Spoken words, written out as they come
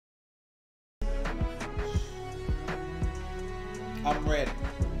I'm ready.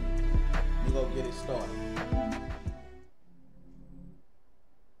 We gonna get it started.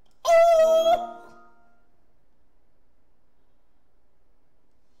 Oh!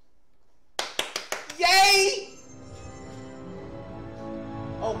 Yay!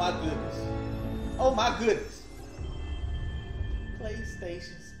 Oh my goodness. Oh my goodness.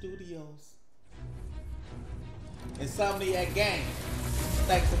 PlayStation Studios. Insomniac Games.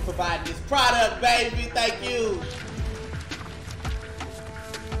 Thanks for providing this product, baby. Thank you.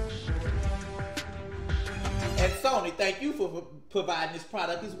 And Sony, thank you for providing this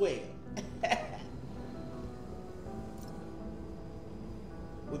product as well.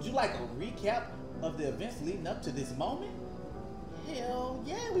 Would you like a recap of the events leading up to this moment? Hell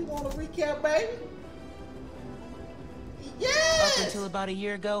yeah, we want a recap, baby. Yes! Up until about a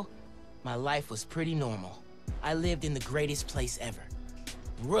year ago, my life was pretty normal. I lived in the greatest place ever.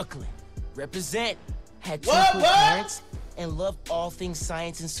 Brooklyn. Represent. Had two cool parents and loved all things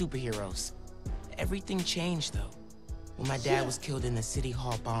science and superheroes. Everything changed though when my dad was killed in the City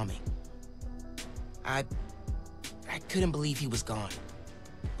Hall bombing. I couldn't believe he was gone.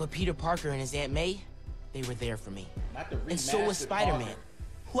 But Peter Parker and his Aunt May, they were there for me. And so was Spider-Man,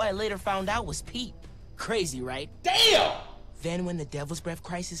 who I later found out was Pete. Crazy, right? Damn! Then when the Devil's Breath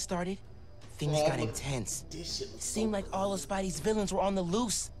crisis started, things got intense. It seemed like all of Spidey's villains were on the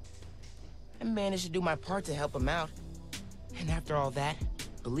loose. I managed to do my part to help him out. And after all that,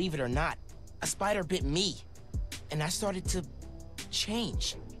 believe it or not, a spider bit me. And I started to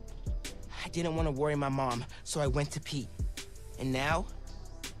change. I didn't want to worry my mom, so I went to Pete. And now,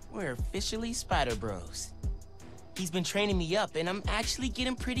 we're officially Spider Bros. He's been training me up, and I'm actually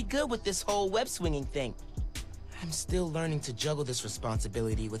getting pretty good with this whole web swinging thing. I'm still learning to juggle this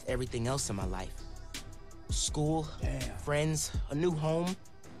responsibility with everything else in my life. School, friends, a new home.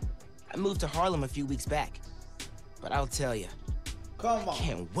 I moved to Harlem a few weeks back. But I'll tell you, I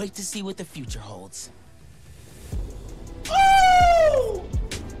can't wait to see what the future holds. Oh!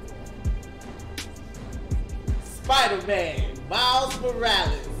 Spider-Man, Miles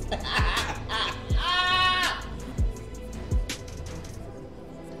Morales.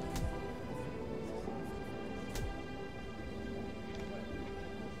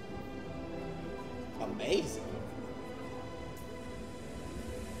 Amazing.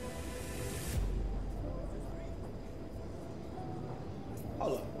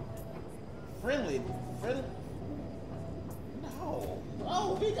 Hold up. Friendly.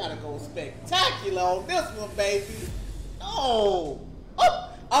 No, we gotta go spectacular on this one, baby. No.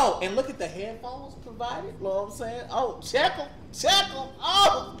 Oh, and look at the headphones provided. You know what I'm saying? Oh, check them.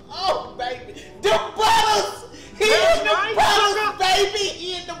 Oh, baby. The butters. He in the butters, baby.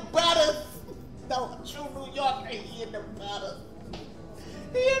 He in the butters. No, true New Yorker. He in the butters.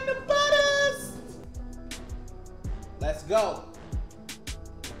 He in the butters. Let's go.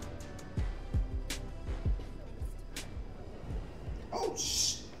 Oh,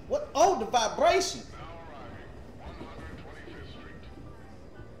 what? Oh, the vibration.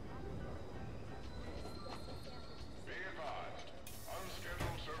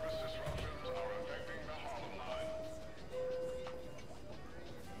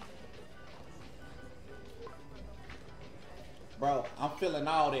 Bro, I'm feeling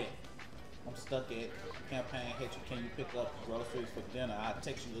all that. I'm stuck at campaign. Hey, can you pick up groceries for dinner? I'll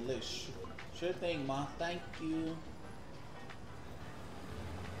text you the list. Sure thing, Ma. Thank you.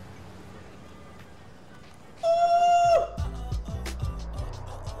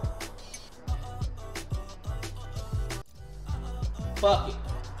 Fuck it.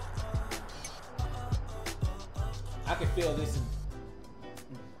 I can feel this.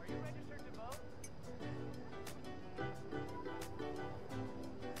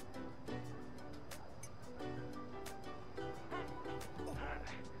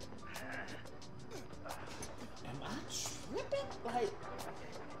 Am I tripping? Like.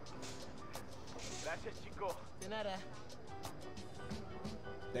 De nada.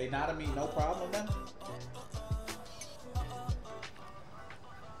 They nada me, no problem then? That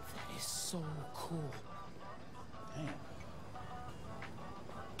is so cool. Damn.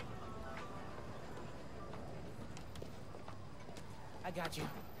 I got you.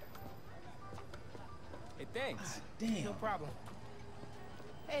 Hey, thanks. God damn. No problem.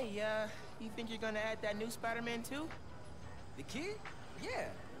 Hey, you think you're gonna add that new Spider-Man too? The kid? Yeah,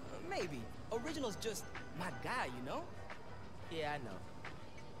 maybe. Original's just my guy, you know? Yeah, I know.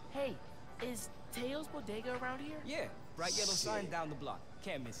 Hey, is Teo's Bodega around here? Yeah, bright yellow sign down the block.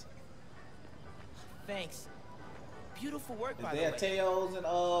 Can't miss it. Thanks. Beautiful work, by the Is way. there Teo's in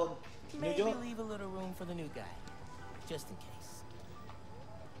New Maybe York? leave a little room for the new guy, just in case.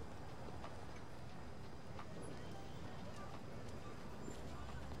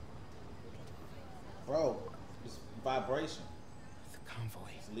 vibration. The convoy.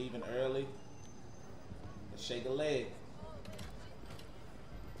 It's leaving early. Let's shake a leg.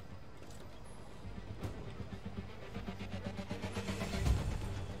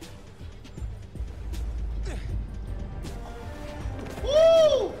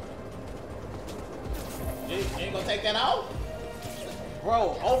 Woo! You ain't gonna take that out?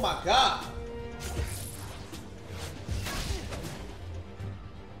 Bro, oh my God.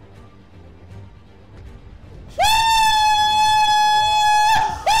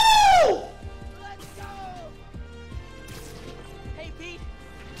 Let's go! Hey, Pete.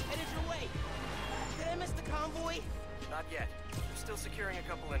 Headed your way. Did I miss the convoy? Not yet. We're still securing a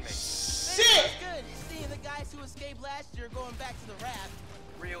couple inmates. Shit! It's good seeing the guys who escaped last year going back to the raft.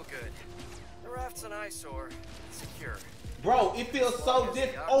 Real good. The raft's an eyesore. It's secure. Bro, it feels so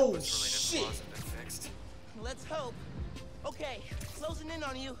different. Oh shit! Let's hope. Okay, closing in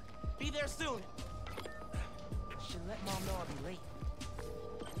on you. Be there soon. Should let Mom know I'll be late.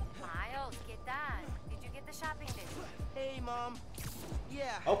 Miles, ¿qué tal? Did you get the shopping list? Hey, Mom.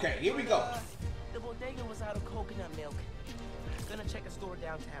 Yeah. Okay, here we go. The bodega was out of coconut milk. Gonna check a store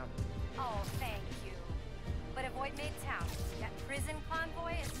downtown. Oh, thank you. But avoid Midtown. That prison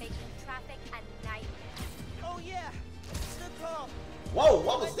convoy is making traffic a nightmare. Oh, yeah. Good call. Whoa,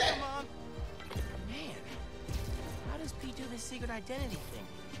 what was Right that? there, Mom. Man, how does Pete do this secret identity thing?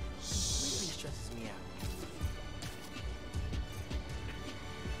 Really stresses me out.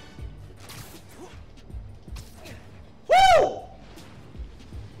 Woo!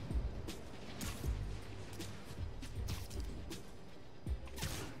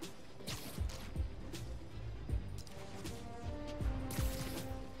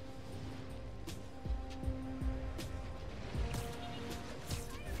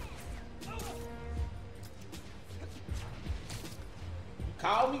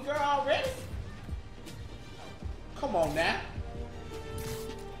 Call me girl already? Come on now.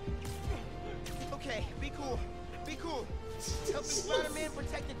 Okay, be cool. Be cool. Helping Spider-Man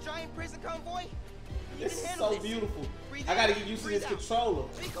protect the giant prison convoy? You This can is handle so this. beautiful. Breathe I gotta in, get used to breathe this out. controller.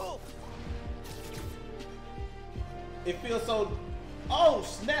 Be cool. It feels so, oh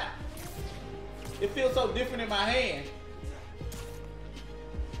snap. It feels so different in my hand.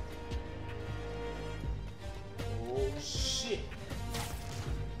 Oh shit.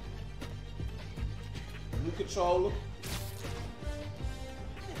 New controller.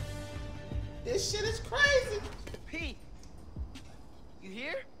 This shit is crazy. Pete, you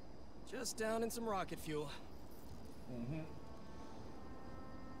here? Just down in some rocket fuel.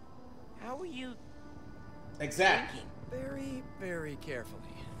 How are you Exactly. thinking? Very, very carefully.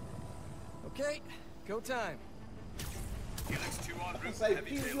 Okay, go time. Helix 2 en I route. say,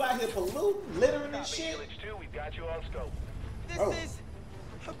 Heavy Pete, you payload. out here polluting, littering and shit. Helix 2, we've got you on scope. This Oh. is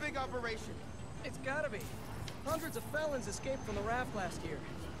a big operation. It's gotta be. Hundreds of felons escaped from the raft last year.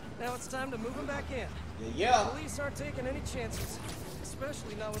 Now it's time to move them back in. Yeah. Police aren't taking any chances,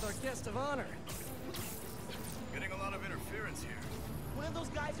 especially not with our guest of honor. Getting a lot of interference here. One of those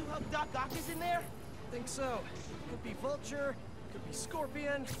guys who helped Doc Ock is in there? Think so. Could be Vulture, could be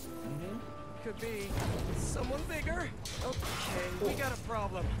Scorpion, could be someone bigger. Okay, we got a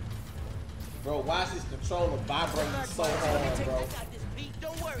problem. Bro, why is this controller vibrating so hard, bro? I got this, Pete.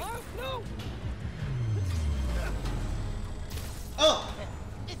 Don't worry. Oh, no!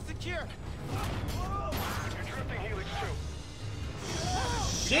 It's secure. You're drifting Helix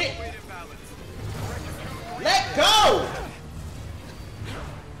 2. Shit! Weight imbalance. Let go!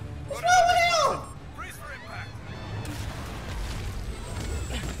 What's wrong with him? Brace for impact.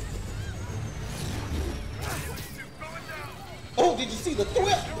 Helix 2 going down. Oh, did you see the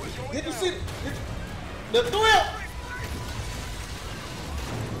thrill? Did you see the thrill?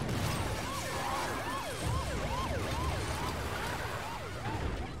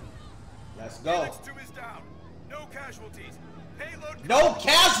 Let's go. Helix 2 is down. No casualties. Payload. No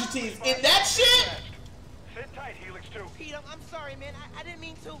casualties in that shit? Sit tight, Helix 2. Pete, I'm sorry, man. I didn't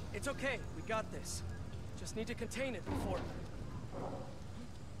mean to. It's okay, we got this. Just need to contain it before...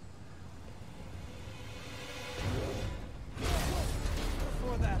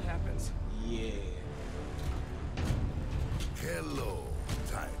 Before that happens. Yeah. Hello,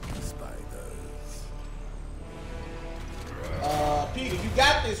 tiny spiders. Peter, you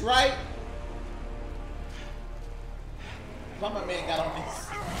got this, right? What my man got on this?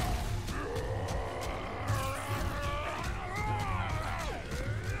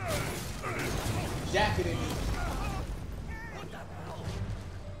 Jacket in me.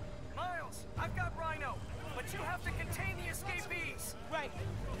 Miles, I've got Rhino, but you have to contain the escapees. Right.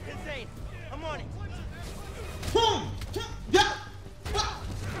 Insane. I'm on it. Boom! Yeah!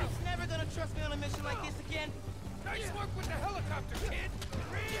 He's never gonna trust me on a mission like this again. Nice work with the helicopter, kid.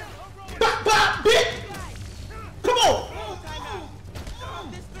 Bop, bop, bitch! Come on!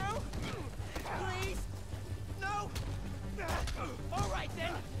 This through? Please? No? All right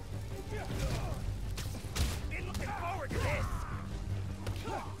then. Been looking forward to this.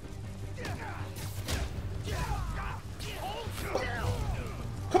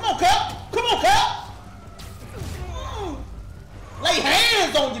 Come on, Cup! Come on, Cup! Lay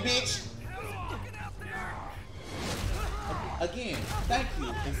hands on you, bitch! Again, thank you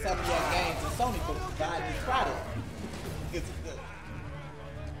in some of your games and Sony for providing this product. It's good.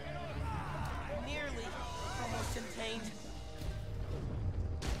 Nearly. Almost contained.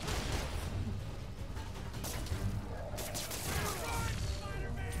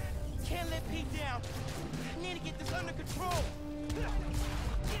 Can't let Pete down. I need to get this under control.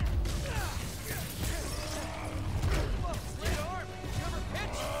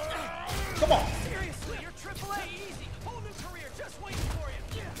 Come on! Seriously, you're AAA easy. Whole new career just waiting for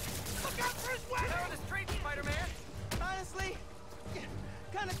you. Look out for his weapon! Down the street, Spider-Man. Honestly,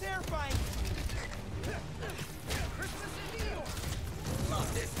 kind of terrifying. Christmas in New York.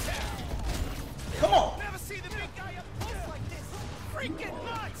 Love this town. Come on! Never see the big guy up close like this. Freaking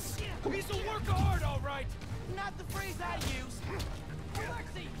nuts! He's a work of art, all right. Not the phrase I use.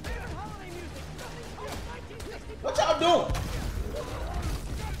 Alexi, favorite holiday music. What y'all doing?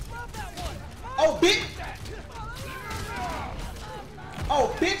 Love that one. Oh, bitch!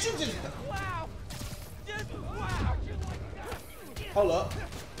 Oh, bitch, you just... Wow. Just wow. Hold up.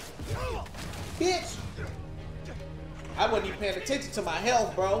 Bitch! I wasn't even paying attention to my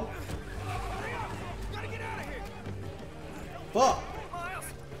health, bro. Gotta get out of here. Fuck. Miles,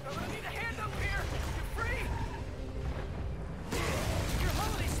 I need a hand up here. You're free. Your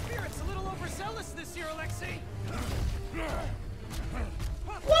holiday spirit's a little overzealous this year, Alexei.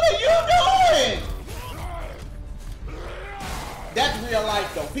 What are you doing? That's real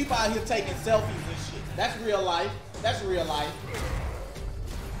life, though. People out here taking selfies and shit. That's real life. That's real life.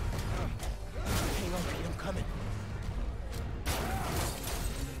 Hang on, Pete, I'm coming.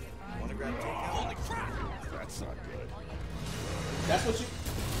 Wanna grab takeout? Holy crap! That's not good. That's what you...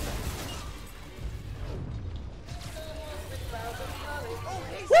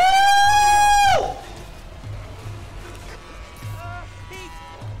 Woo! Pete,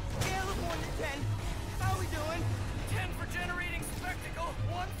 scale of 1 to 10. How we doing? 10 for generating spectacle,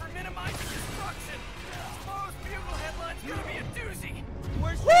 1 for minimizing destruction. Tomorrow's bugle headline's gonna be a doozy.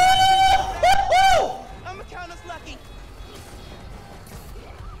 Where's Woo! I'ma count us lucky.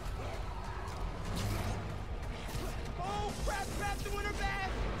 Oh, crap, doing her bad.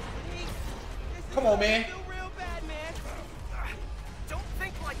 Pete, this is Come on, man. feel real bad, man. Don't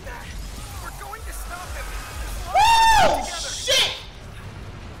think like that. We're going to stop him. Woo! Shit!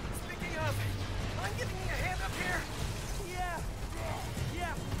 Speaking of, I'm giving you a hand up here.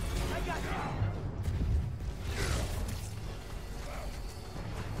 Yeah, I got you.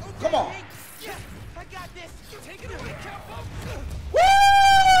 Come on. Yeah, I got this. Take it away, Capo. Woo!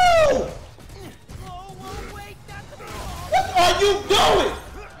 Oh, wait, that's the ball. What are you doing?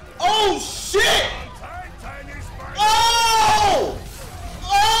 Oh, shit! Tiny spider. Oh!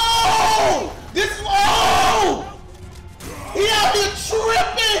 Oh! This is... Oh! He out here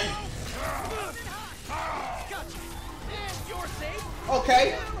tripping! Gotcha. And you're safe. Okay.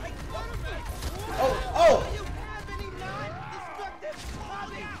 Like Spider-Man. Oh! Do you have any non-destructive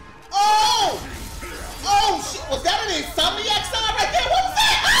hobby? Oh! Oh, shit! Was that an Insomniac sign right there? What was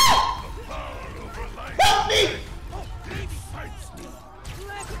that? Oh! Help me! Oh, baby.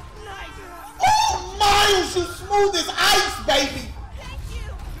 Let's nice. Oh, Miles, you smooth as ice, baby! Thank you.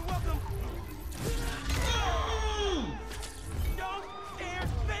 You're welcome. Mm. Don't dare,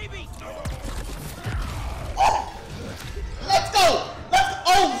 baby. Oh! Let's go! Let's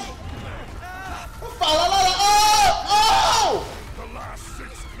go! Oh! Oh! The last 6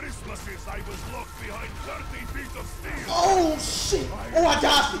 Christmases I was locked behind 30 feet of steel. Oh, shit! Oh, I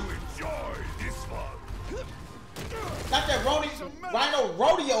dodged it! To enjoy this one. Got that Rhino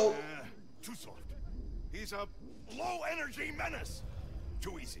rodeo. Too soft. He's a low-energy menace.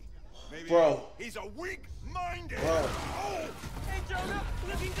 Too easy. Maybe Bro. he's a weak-minded. Bro. Oh, Hey, Jonah,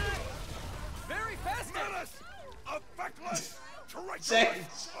 looking good. Very festive. menace! A feckless, treacherous, Jay-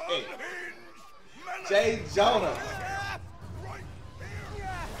 unhinged menace! Jay Jonah. Right here!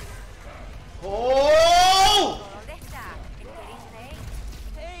 Oh! ¿Dónde está? ¿En qué dice?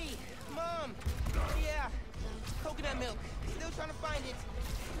 Hey, Mom. Yeah, coconut milk. Still trying to find it.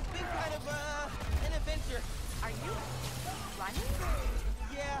 It's been kind of, an adventure. Are you running?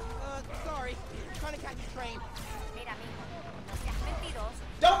 Yeah, sorry. Trying to catch a train. Mira, mijo, no seas mentiroso.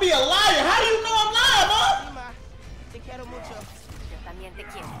 Don't be a liar. How do you know I'm lying, Mom? See, Ma, Teniente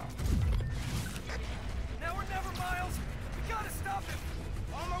Kid. Now or never, Miles. We gotta stop him.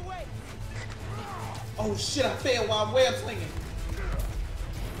 On our way. Oh shit, I failed while I'm web slinging.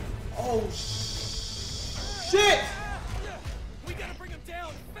 Oh shit! We gotta bring him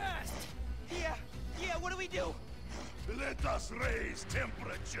down fast. Yeah, what do we do? Let us raise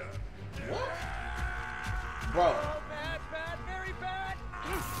temperature. What? Bro. Oh, bad, very bad.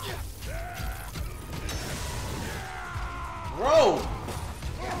 Bro!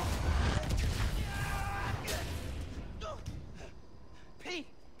 Pete,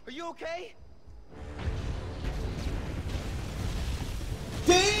 are you okay?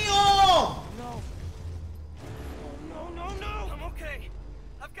 Damn! No. No. I'm okay.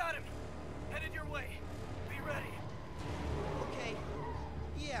 I've got him. Headed your way. Be ready. Okay.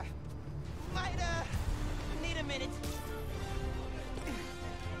 Yeah. Might, need a minute.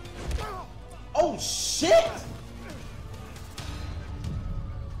 Oh shit!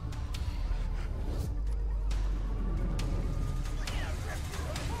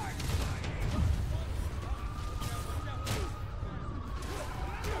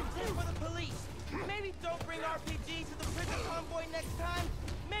 For the police. Maybe don't bring RPGs to the prison convoy next time.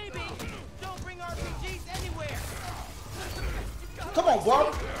 Maybe don't bring RPGs anywhere. Come on,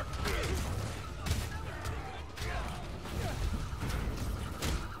 bro.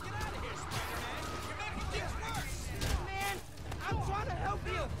 Man, I'm trying to help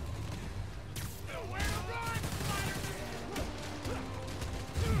you. Where to run?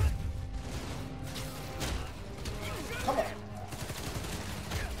 Come on.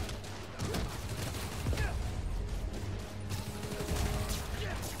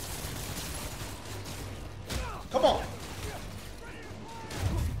 Come on.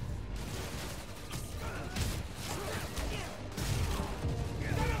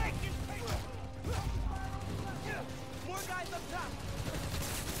 More guys up top.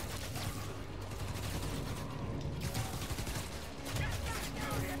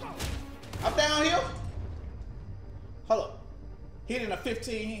 I'm down here. Hold up. Hitting a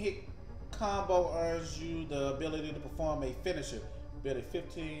 15-hit combo earns you the ability to perform a finisher. Build a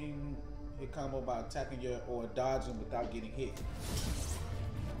 15-hit combo by attacking your or dodging without getting hit.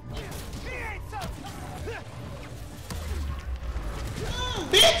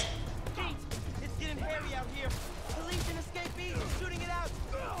 Bitch! Pete, it's getting hairy out here. Police and escapees are shooting it out.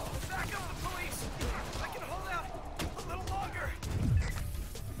 Back up the police. I can hold out a little longer.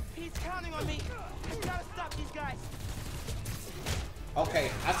 Pete's counting on me. I gotta stop these guys.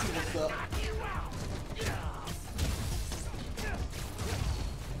 Okay, I see what's up.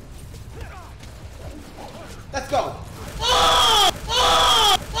 Let's go. Oh!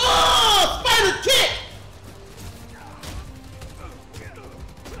 Oh! Oh! Spider kick!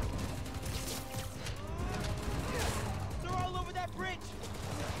 They're all over that bridge.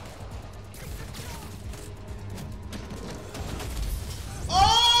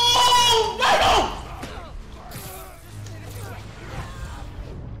 Oh! Right on!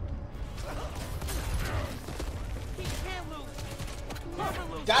 He can't lose. Never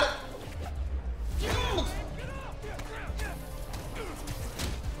lose. Got it.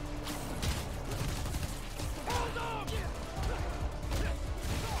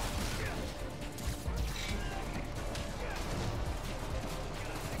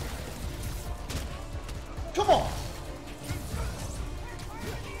 Come on.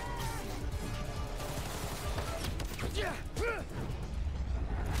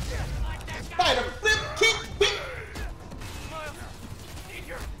 Spider flip kick.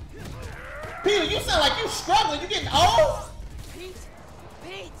 Peter, you sound like you struggling. You getting old? Pete,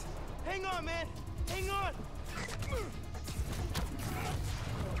 hang on, man. Hang on.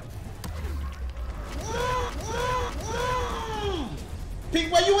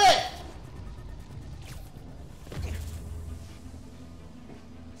 Pete, where you at?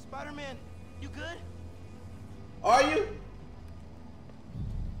 Spider-Man, you good? Are you?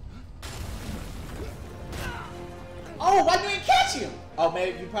 Oh, why you ain't catch him? Oh,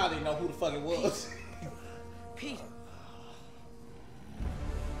 maybe you probably know who the fuck it was. Pete.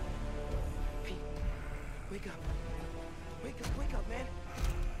 Pete, wake up. Wake up, man.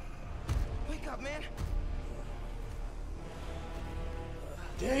 Wake up, man.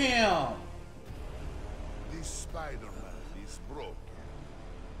 Damn. This Spider-Man is broken.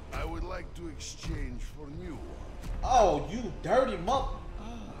 I would like to exchange for new one. Oh, you dirty mother.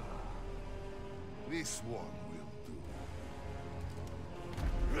 This one will do.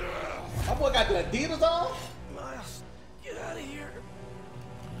 My boy got the Adidas on? Miles, get out of here.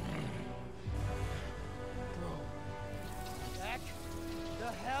 Bro. Back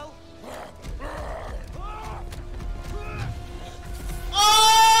the hell? Oh!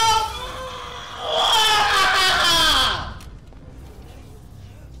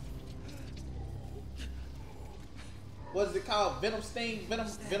 What is it called? Venom Sting? Venom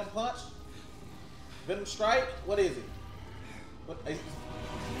Punch? Venom Strike? What is it? What is it?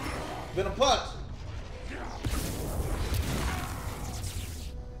 Venom Punch!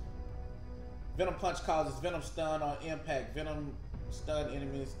 Venom Punch causes Venom Stun on impact. Venom Stun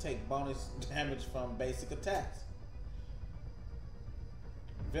enemies take bonus damage from basic attacks.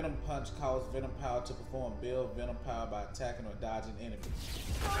 Venom Punch causes Venom Power to perform. Build Venom Power by attacking or dodging enemies.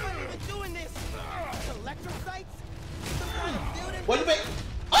 How am I even doing this? Electrocytes? Some kind of building? What do you mean?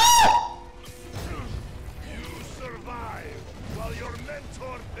 Oh! You survive while your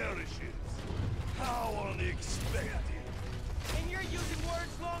mentor perishes. How unexpected. And you're using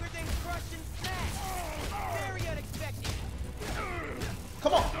words longer than crush and smash. Very unexpected.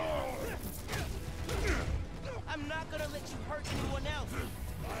 Come on. I'm not gonna let you hurt anyone else.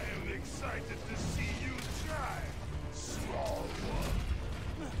 I am excited to see you try, small one.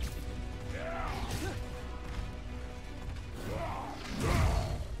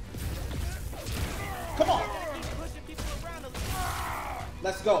 Come on. Pushing people around a little.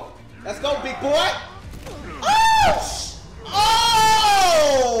 Let's go. Let's go, big boy. Oh!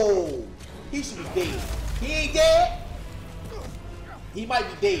 Oh! He should be dead. He ain't dead. He might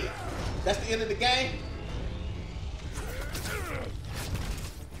be dead. That's the end of the game.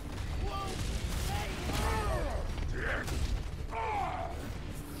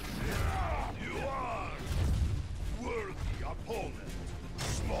 You are worthy opponent,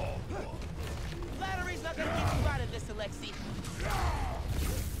 small one. Flattery's not gonna get you out of this, Alexei. In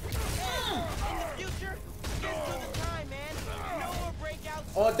the future, just do the time, man. No more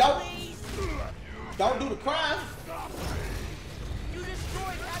breakouts. Or don't. Please. Don't do the crime. You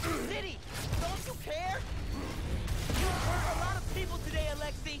destroyed Raccoon City. Don't you care? You hurt a lot of people today,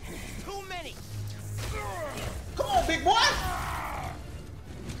 Alexei. Too many. Come on, big boy.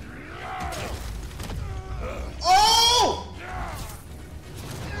 Oh!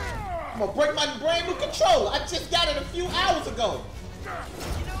 I'm gonna break my brand new controller. I just got it a few hours ago. You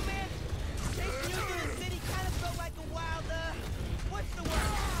know, man, taking you through the city kind of felt like a wild, what's the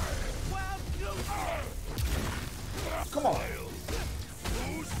word? Wild goose. Come on.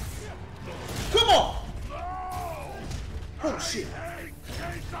 Come on. Oh, shit.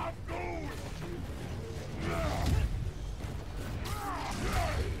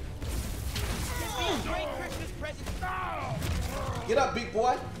 Great Christmas present. Get up, big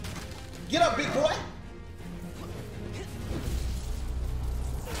boy. Get up, big boy.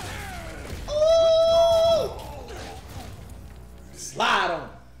 Ooh! Slide on.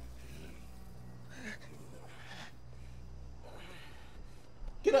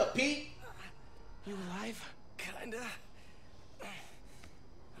 Get up, Pete. You alive? Kinda.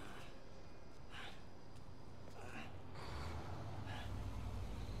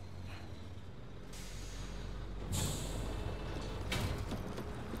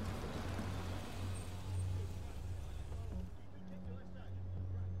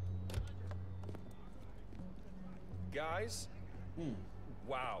 Guys?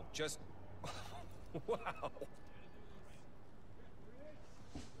 Wow, just... wow.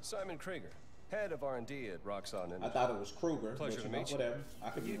 Simon Krieger, head of R&D at Roxxon. I thought it was Kruger. Pleasure but to you know, meet you. whatever. I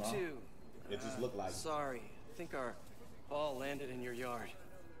could be You wrong. too. It just looked like. Sorry, I think our ball landed in your yard.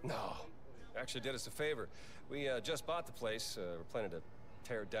 No, actually did us a favor. We just bought the place. We're planning to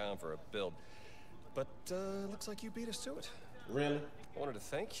tear it down for a build. But looks like you beat us to it. Really? I wanted to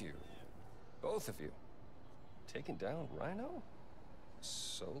thank you, both of you. Taking down Rhino?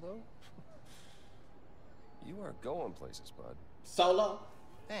 Solo? You are going places, bud. Solo?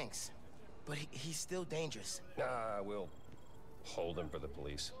 Thanks. But he's still dangerous. Nah, we'll hold him for the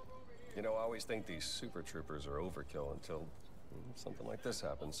police. You know, I always think these super troopers are overkill until something like this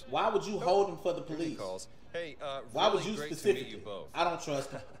happens. Why would you hold him for the Here he police? calls. Hey, Why really would you great specifically? to meet you both. I don't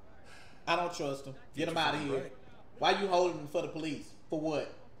trust him. I don't trust him. Get him out of here. Right. Why you holding him for the police? For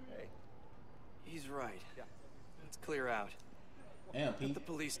what? Hey, He's right. Let's clear out. Damn, Let Pete. the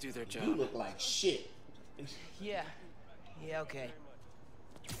police do their You job. look like shit. Yeah. Yeah, okay.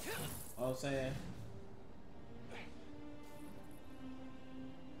 You know what I'm saying?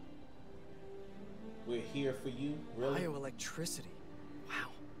 We're here for you, really? Bioelectricity. Wow.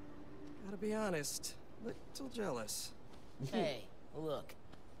 Gotta be honest, little jealous. Hey, look.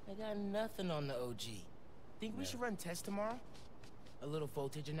 I got nothing on the OG. Think we should run tests tomorrow? A little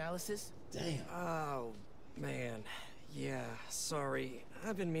voltage analysis? Damn. Oh, man. Yeah, sorry.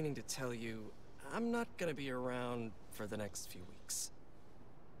 I've been meaning to tell you, I'm not gonna be around for the next few weeks.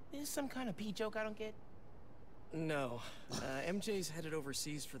 Is this some kind of pee joke I don't get? No. MJ's headed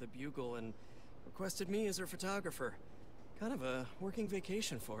overseas for the Bugle and requested me as her photographer. Kind of a working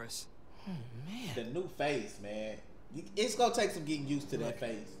vacation for us. Oh, man. The new face, man. It's gonna take some getting used to that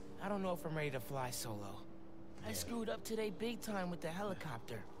face. I don't know if I'm ready to fly solo. I screwed up today big time with the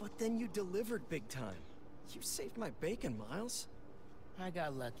helicopter. But then you delivered big time. You saved my bacon, Miles. I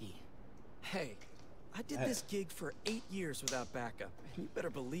got lucky. Hey, I did this gig for 8 years without backup, and you better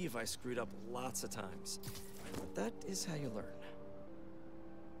believe I screwed up lots of times. But that is how you learn.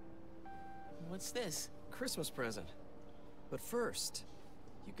 What's this? Christmas present. But first,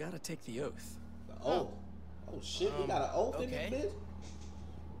 you gotta take the oath. The oath? Oh shit, we got an oath in this bitch?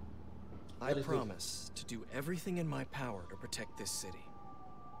 I promise to do everything in my power to protect this city.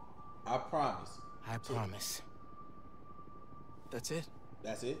 I promise. I promise. That's it?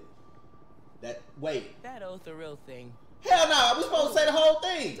 That's it? Wait. That oath a real thing? Hell no, we supposed to say the whole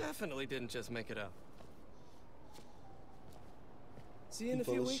thing. Definitely didn't just make it up. See you in a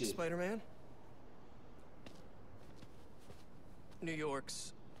few weeks, Spider-Man. New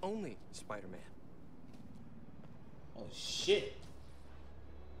York's only Spider-Man. Oh shit.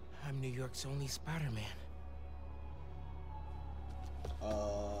 I'm New York's only Spider-Man.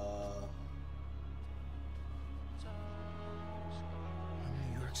 I'm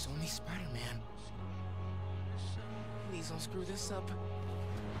New York's only Spider-Man. Please don't screw this up.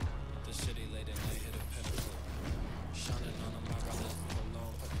 The city late at night hit a pinnacle. Shining on my brothers,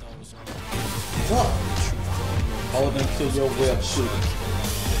 alone, put those on. Hold them to your web shooter.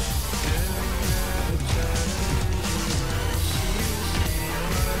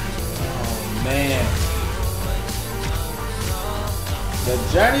 Oh man. The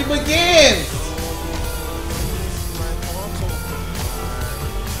journey begins.